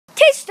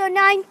Mr.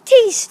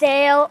 90s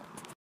Dale.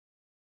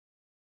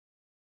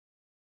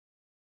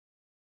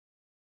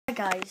 Hi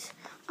guys,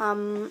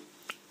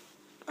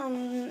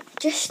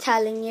 just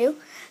telling you,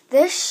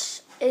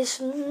 this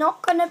is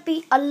not gonna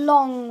be a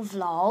long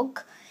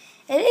vlog.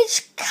 It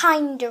is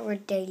kind of a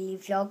daily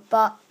vlog,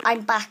 but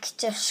I'm back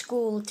to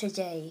school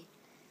today.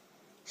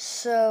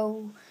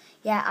 So,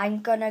 yeah,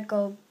 I'm gonna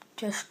go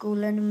to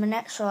school in a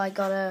minute, so I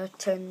gotta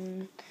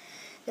turn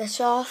this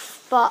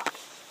off. But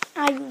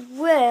I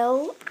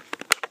will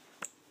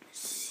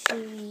see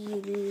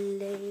you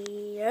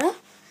later.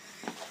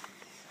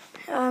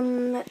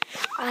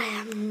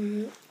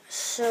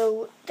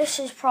 So this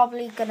is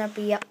probably gonna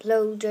be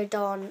uploaded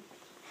on,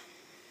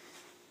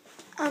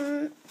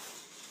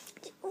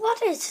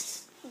 what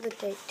is the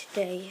date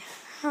today?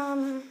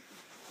 I'm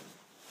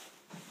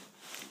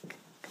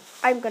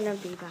gonna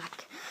be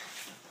back.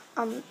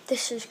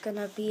 This is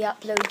gonna be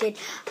uploaded,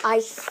 I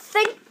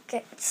think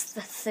it's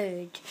the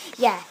 3rd.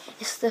 Yeah,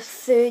 it's the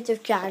 3rd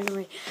of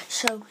January.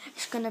 So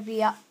it's gonna be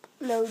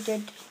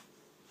uploaded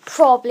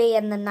probably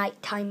in the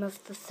night time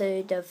of the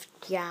 3rd of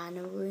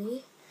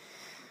January.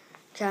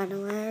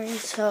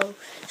 So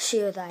see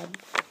you then.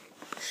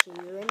 See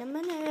you in a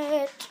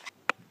minute.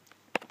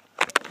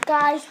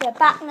 Guys, we're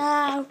back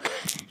now.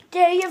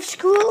 Day of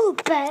school,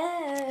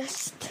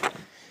 best.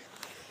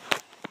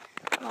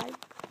 Right,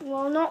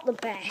 well, not the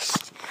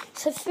best.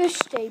 It's the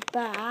first day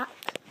back.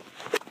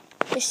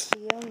 It's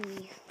the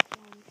only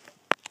one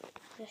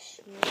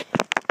this year.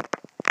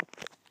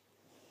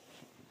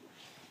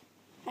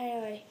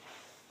 Anyway,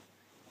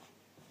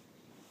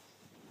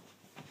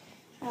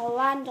 I'll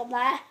land on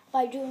that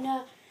by doing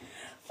a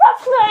front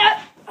flip.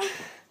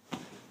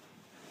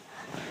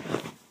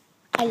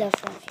 I love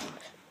front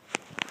flips.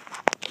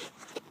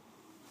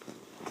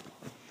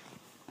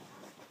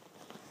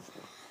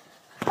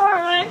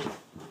 Alright.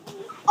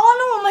 Oh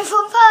no, my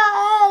phone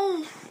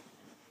fell.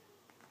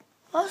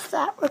 What's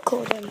that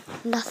recording?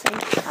 Nothing.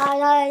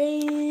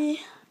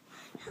 Alfie.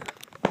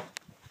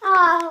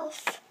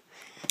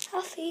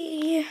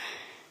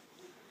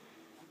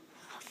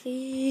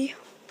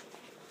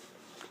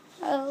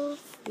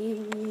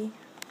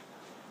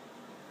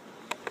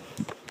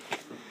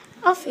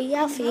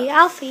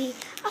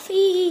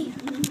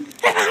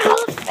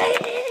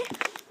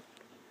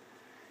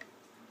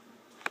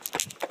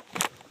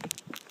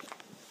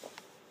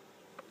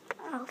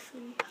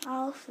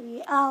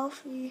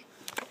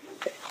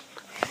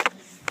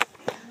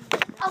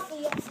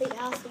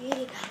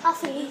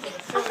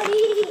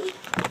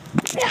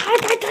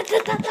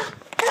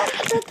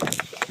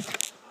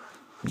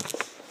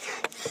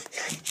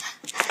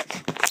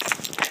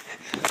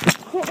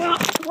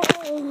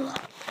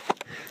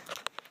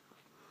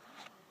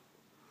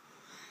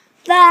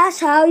 That's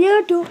how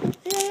you do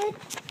it.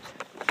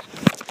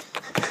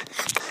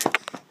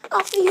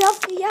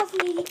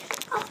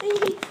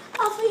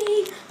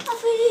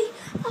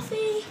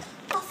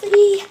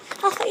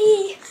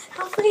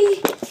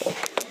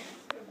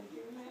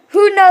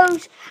 Who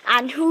knows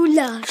and who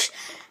loves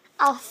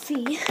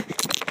Alfie?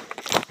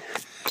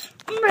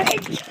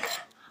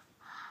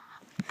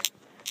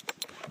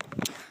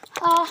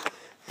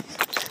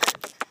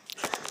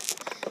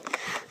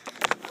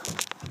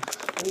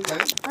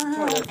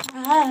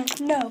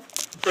 No.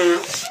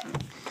 It's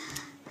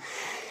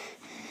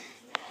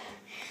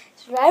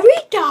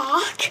very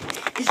dark,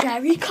 it's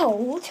very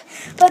cold,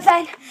 but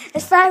then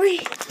it's very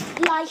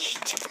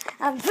light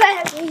and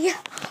very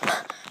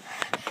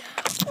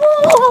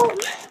warm.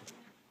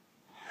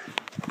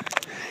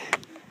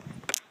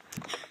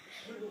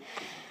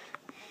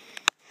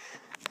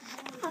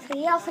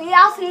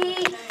 Alfie.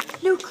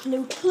 Luke.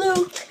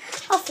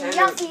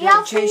 Alfie.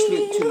 Don't chase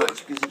Luke too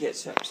much because he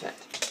gets upset.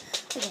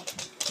 Okay.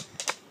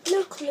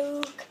 Luke,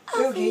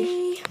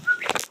 Alfie.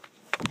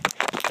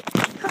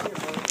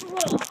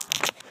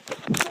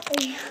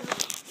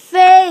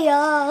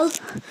 Fail.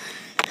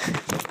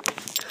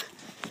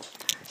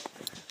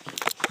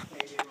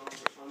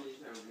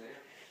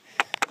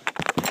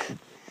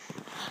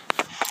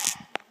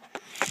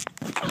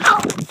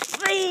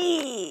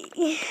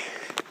 Alfie.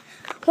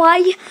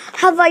 Why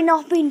have I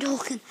not been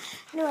talking?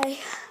 Anyway.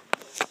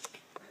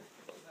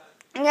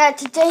 Yeah,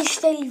 today's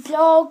daily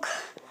vlog.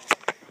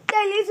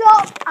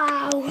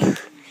 Ow.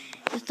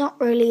 It's not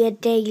really a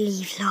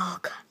daily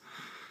vlog.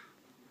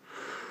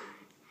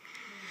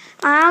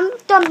 I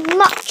haven't done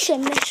much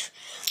in this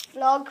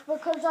vlog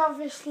because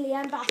obviously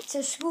I'm back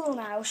to school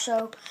now,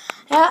 so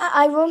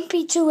I won't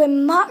be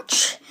doing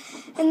much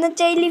in the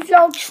daily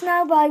vlogs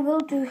now, but I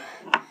will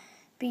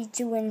be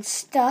doing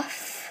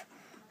stuff,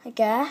 I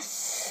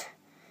guess.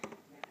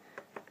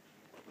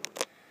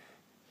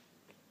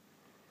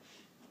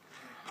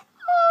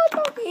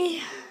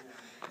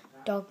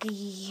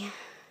 Doggy,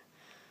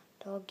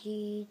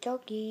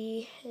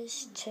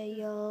 his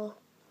tail.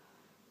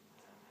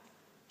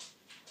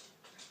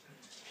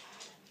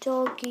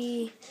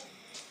 Doggy,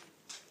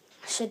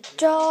 it's a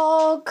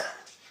dog.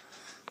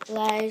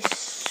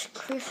 There's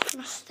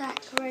Christmas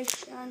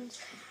decorations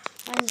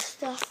and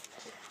stuff.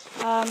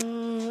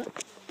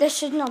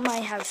 This is not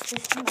my house,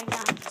 this is my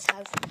nan's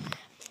house.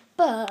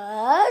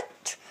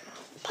 but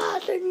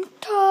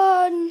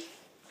Paddington.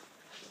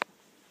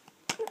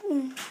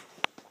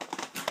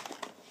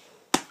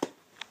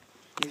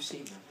 You've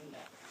seen that, haven't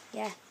you?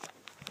 Yeah.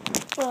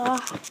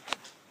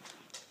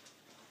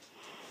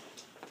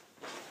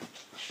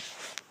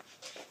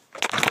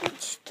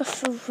 It's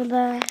just over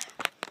there.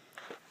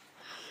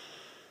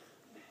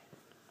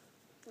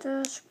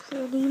 That's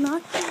pretty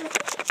much it.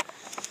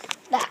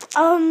 That,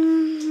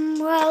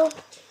 well,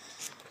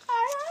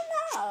 I don't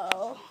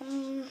know.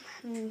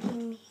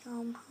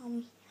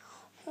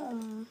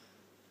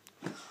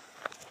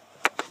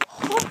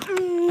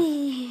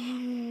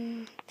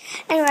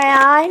 Anyway,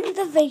 I end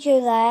the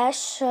video there,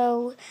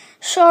 so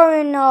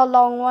sorry, not a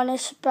long one.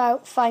 It's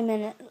about 5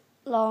 minutes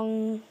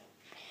long.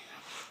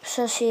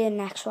 So see you in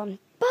the next one.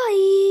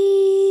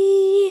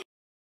 Bye!